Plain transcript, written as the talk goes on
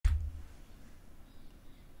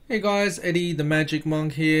Hey guys, Eddie the Magic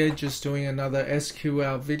Monk here, just doing another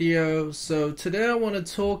SQL video. So today I want to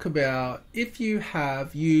talk about if you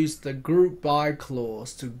have used the group by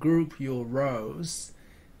clause to group your rows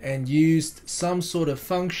and used some sort of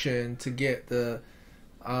function to get the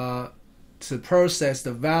to process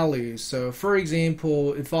the values. So for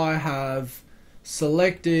example, if I have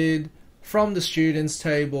selected from the students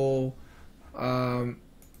table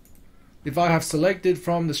the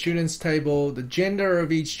gender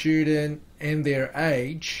of each student and their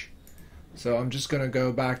age, so I'm just going to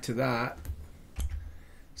go back to that.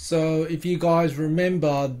 So if you guys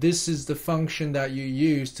remember, this is the function that you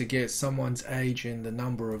use to get someone's age and the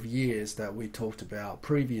number of years that we talked about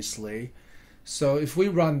previously. So if we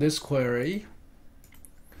run this query,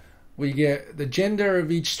 we get the gender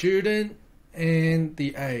of each student and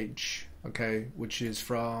the age, okay, which is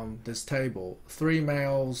from this table: 3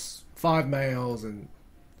 males, 5 males, and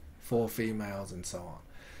 4 females, and so on.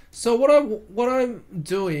 So what I'm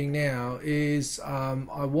doing now is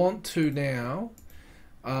I want to now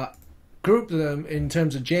group them in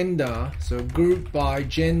terms of gender. So group by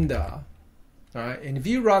gender, right? And if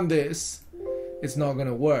you run this, it's not going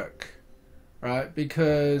to work, right?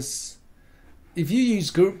 Because if you use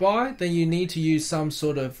group by, then you need to use some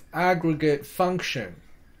sort of aggregate function.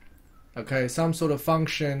 Okay, some sort of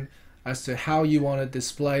function as to how you want to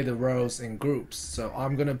display the rows in groups. So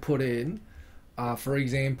I'm going to put in, for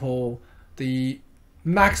example, the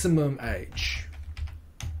maximum age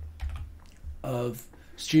of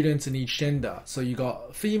students in each gender. So you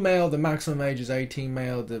got female, the maximum age is 18,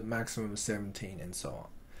 male, the maximum is 17, and so on.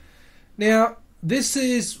 Now, this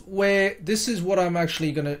is what I'm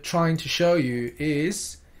actually trying to show you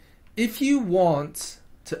is if you want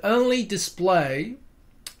to only display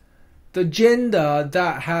the gender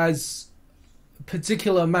that has a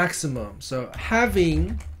particular maximum, so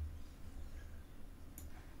having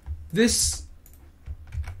this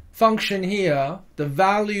function here, the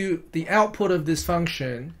value, the output of this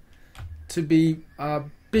function to be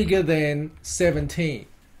bigger than 17.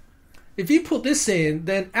 If you put this in,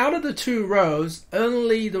 then out of the two rows,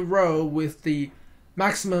 only the row with the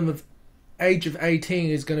maximum of age of 18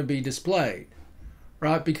 is going to be displayed,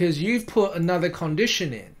 right? Because you've put another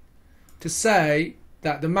condition in to say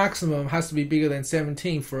that the maximum has to be bigger than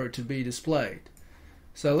 17 for it to be displayed.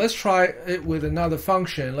 So let's try it with another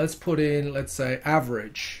function. Let's put in, let's say,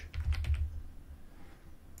 average.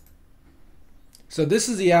 So this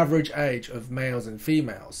is the average age of males and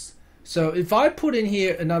females. So if I put in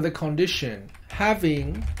here another condition,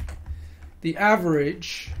 having the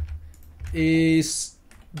average is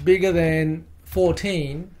bigger than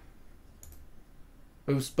 14,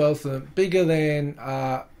 it was both bigger than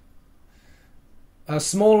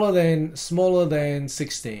smaller than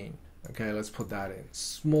 16. Okay, let's put that in.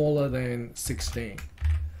 Smaller than 16.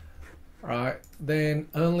 Right, then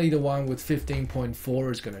only the one with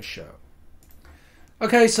 15.4 is going to show.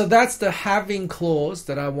 Okay, so that's the having clause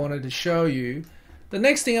that I wanted to show you. The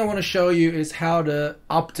next thing I want to show you is how to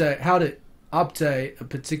update a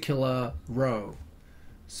particular row.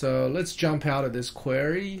 So let's jump out of this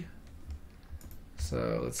query.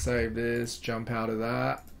 So let's save this, jump out of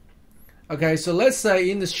that. Okay, so let's say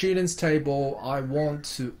in the students table I want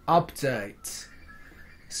to update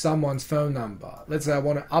someone's phone number. Let's say I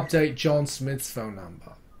want to update John Smith's phone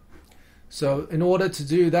number. So in order to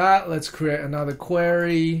do that, let's create another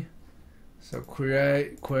query. So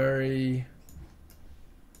create query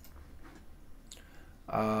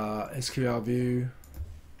SQL view.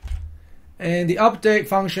 And the update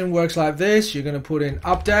function works like this. You're going to put in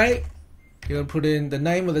update. You're going to put in the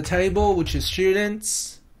name of the table, which is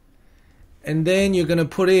students. And then you're going to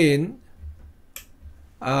put in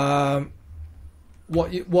what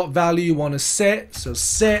value you want to set. So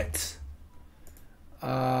set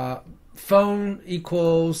phone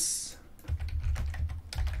equals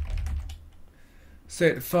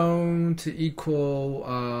set phone to equal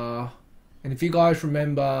and if you guys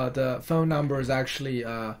remember, the phone number is actually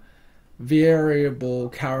a variable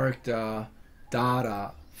character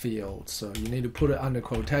data field, so you need to put it under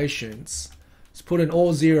quotations. Let's put in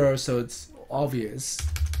all zeros so it's obvious.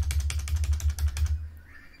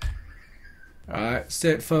 Alright,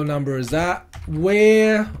 set phone number is that,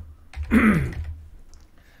 where the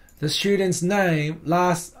student's name,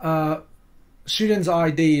 student's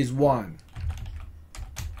ID is 1.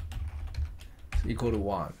 It's equal to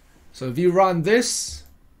 1. So if you run this,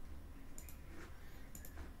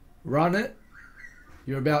 run it,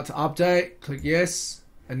 you're about to update, click yes,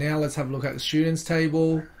 and now let's have a look at the students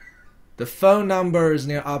table. The phone number is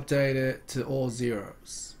now updated to all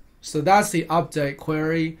zeros. So that's the update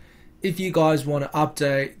query. If you guys want to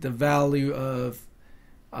update the value of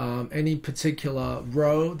any particular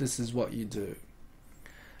row, this is what you do.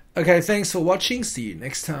 Okay, thanks for watching. See you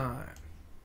next time.